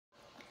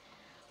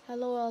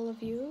Hello all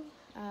of you.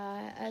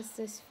 As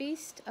this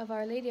feast of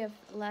Our Lady of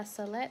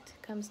LaSalette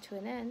comes to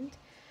an end,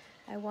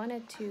 I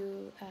wanted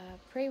to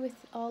pray with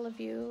all of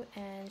you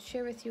and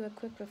share with you a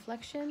quick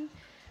reflection.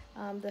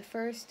 The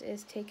first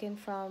is taken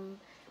from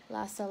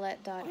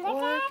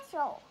LaSalette.org,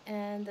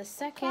 and the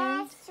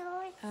second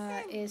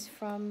is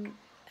from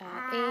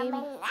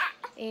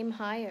Aim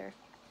Higher.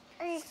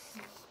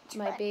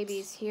 My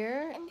baby's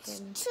here, and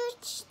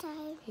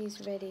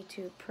he's ready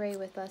to pray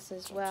with us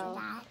as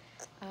well.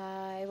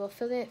 I will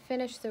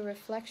finish the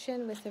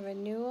reflection with the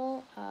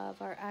renewal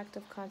of our act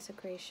of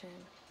consecration.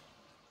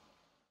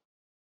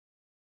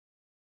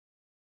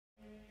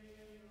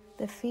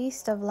 The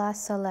Feast of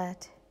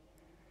LaSalette,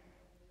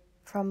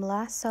 from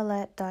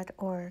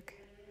LaSalette.org,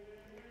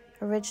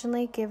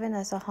 originally given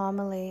as a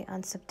homily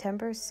on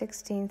September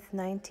 16,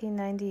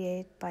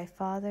 1998 by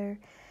Father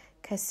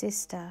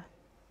Casista.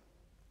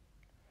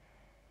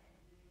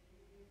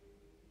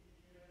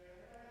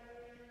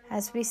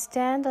 As we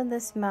stand on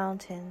this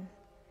mountain,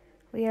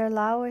 we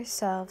allow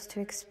ourselves to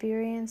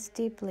experience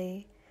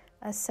deeply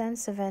a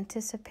sense of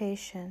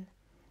anticipation,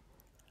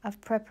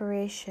 of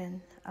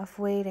preparation, of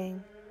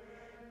waiting.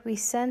 We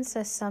sense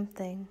a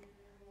something,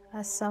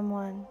 a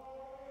someone,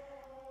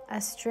 a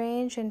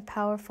strange and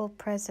powerful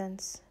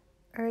presence,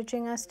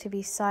 urging us to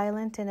be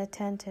silent and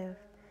attentive,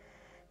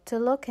 to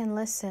look and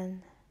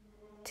listen,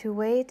 to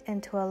wait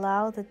and to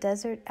allow the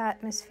desert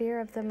atmosphere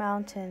of the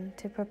mountain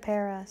to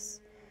prepare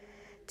us,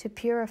 to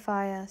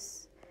purify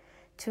us,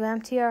 to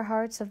empty our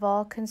hearts of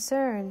all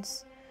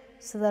concerns,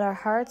 so that our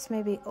hearts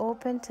may be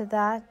open to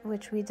that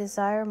which we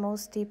desire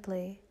most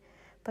deeply,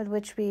 but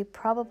which we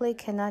probably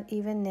cannot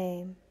even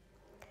name.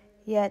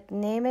 Yet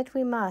name it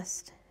we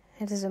must.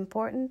 It is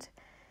important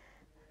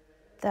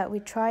that we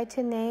try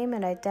to name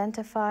and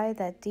identify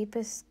that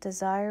deepest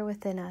desire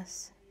within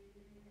us.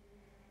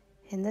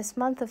 In this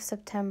month of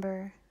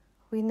September,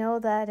 we know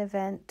that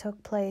event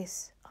took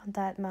place on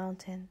that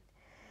mountain.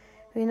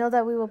 We know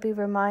that we will be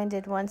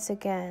reminded once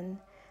again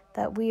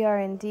that we are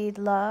indeed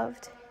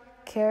loved,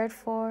 cared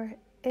for,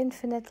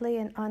 infinitely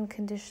and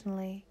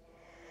unconditionally,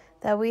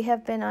 that we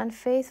have been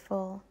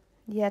unfaithful,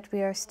 yet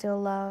we are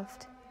still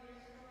loved.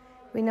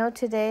 We know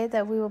today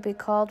that we will be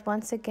called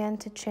once again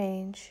to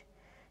change,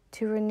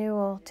 to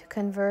renewal, to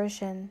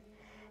conversion,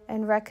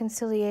 and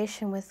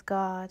reconciliation with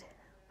God,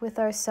 with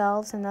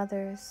ourselves and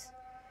others.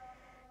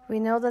 We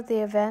know that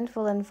the event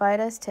will invite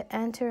us to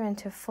enter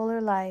into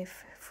fuller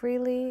life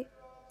freely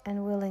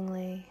and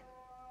willingly,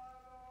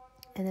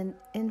 and an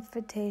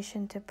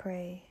invitation to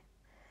pray.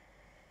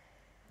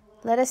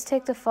 Let us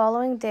take the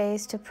following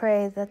days to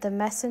pray that the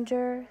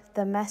messenger,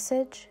 the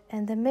message,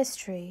 and the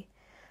mystery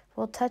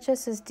will touch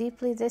us as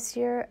deeply this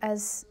year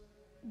as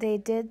they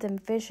did the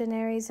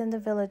visionaries and the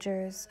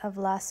villagers of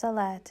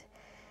LaSalette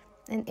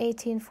in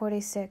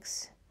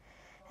 1846.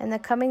 In the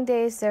coming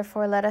days,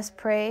 therefore, let us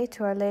pray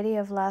to Our Lady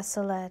of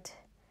LaSalette.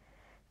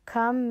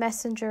 Come,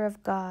 messenger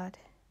of God.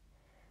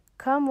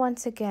 Come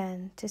once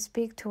again to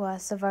speak to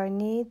us of our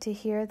need to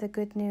hear the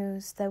good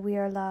news that we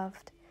are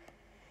loved.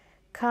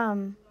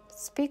 Come,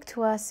 speak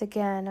to us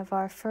again of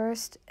our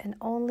first and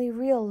only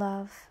real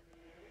love.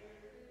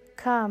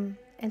 Come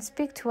and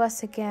speak to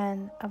us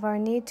again of our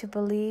need to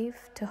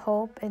believe, to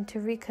hope, and to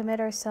recommit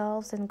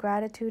ourselves in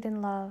gratitude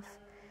and love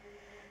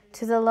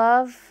to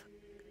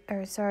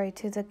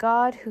the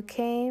God who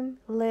came,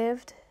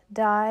 lived,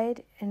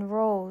 died, and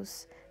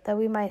rose, that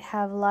we might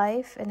have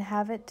life and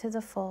have it to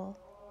the full.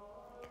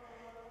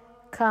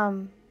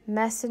 Come,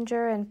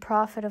 messenger and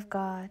prophet of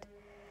God,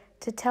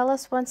 to tell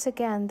us once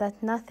again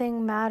that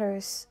nothing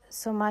matters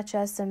so much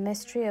as the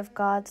mystery of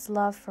God's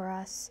love for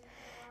us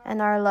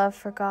and our love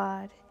for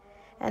God,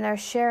 and our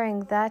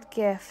sharing that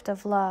gift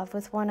of love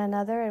with one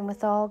another and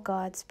with all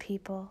God's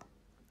people.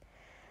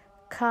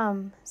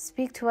 Come,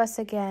 speak to us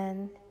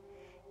again,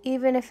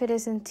 even if it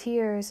is in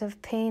tears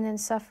of pain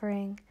and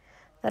suffering,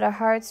 that our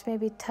hearts may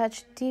be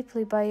touched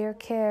deeply by your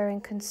care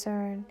and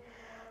concern,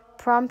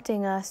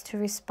 prompting us to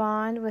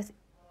respond with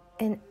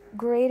in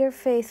greater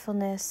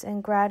faithfulness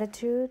and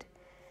gratitude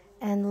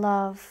and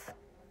love.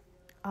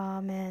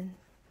 Amen.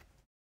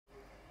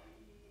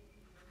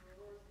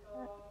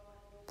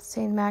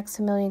 St.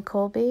 Maximilian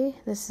Kolbe.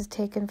 This is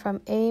taken from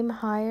Aim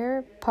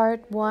Higher,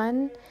 Part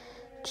 1,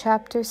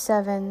 Chapter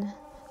 7,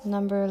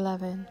 Number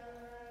 11.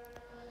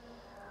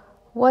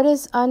 What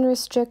is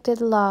unrestricted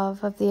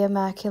love of the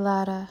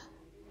Immaculata?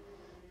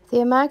 The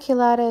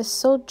Immaculata is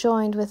so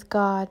joined with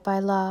God by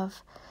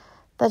love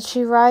that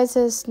she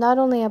rises not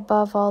only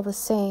above all the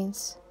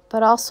saints,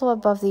 but also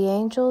above the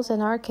angels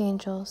and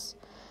archangels,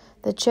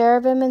 the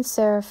cherubim and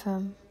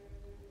seraphim.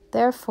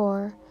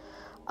 Therefore,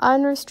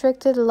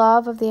 unrestricted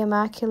love of the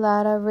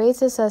Immaculata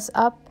raises us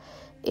up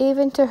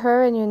even to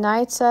her and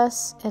unites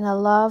us in a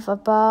love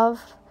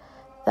above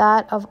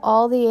that of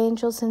all the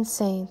angels and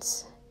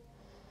saints.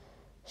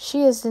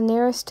 She is the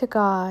nearest to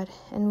God,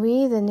 and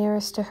we the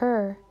nearest to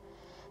her,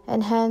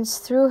 and hence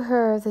through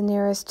her the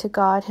nearest to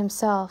God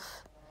Himself.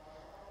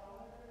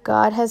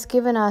 God has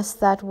given us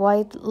that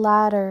white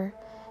ladder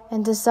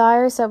and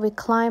desires that we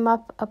climb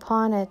up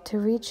upon it to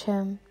reach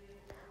Him,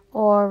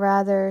 or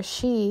rather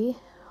she,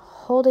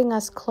 holding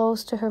us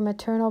close to her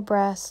maternal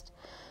breast,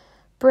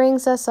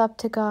 brings us up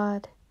to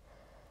God.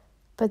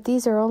 But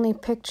these are only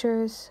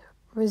pictures,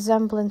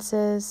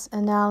 resemblances,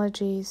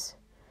 analogies.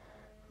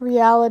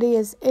 Reality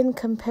is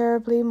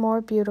incomparably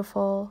more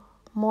beautiful,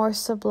 more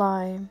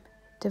sublime,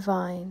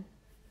 divine.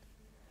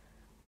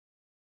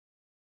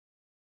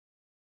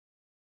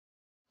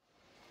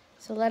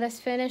 So let us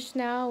finish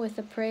now with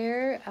a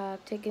prayer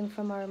taken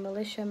from our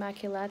Militia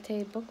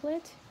Immaculate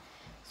booklet.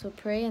 So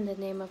pray in the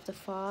name of the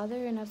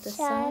Father, and of the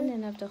Son,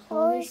 and of the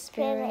Holy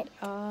Spirit.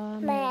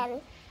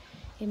 Amen.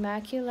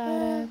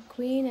 Immaculata,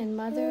 Queen and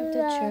Mother of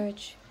the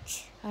Church,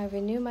 I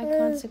renew my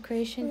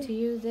consecration to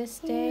you this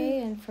day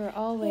and for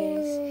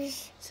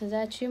always, so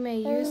that you may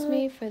use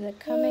me for the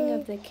coming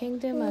of the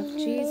kingdom of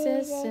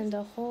Jesus in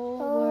the whole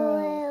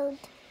world.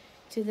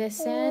 To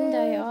this end,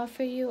 I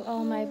offer you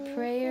all my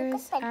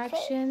prayers,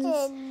 actions,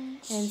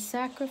 and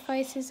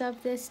sacrifices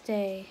of this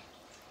day.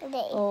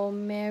 O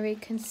Mary,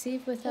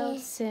 conceived without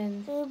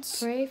sin,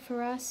 pray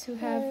for us who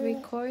have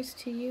recourse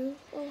to you,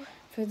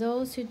 for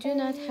those who do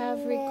not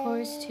have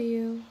recourse to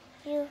you,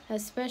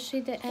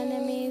 especially the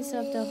enemies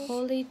of the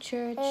Holy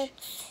Church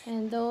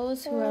and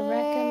those who are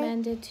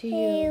recommended to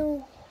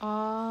you.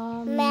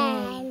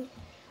 Amen.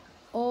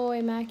 O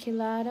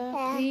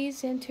Immaculata,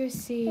 please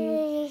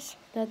intercede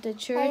that the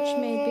Church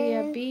may be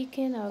a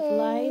beacon of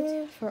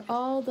light for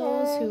all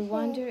those who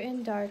wander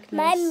in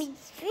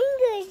darkness.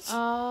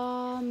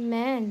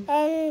 Amen.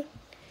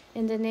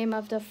 In the name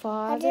of the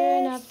Father,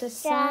 and of the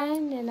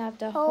Son, and of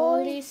the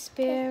Holy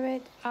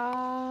Spirit.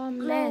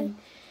 Amen.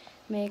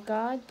 May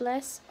God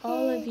bless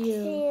all of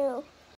you.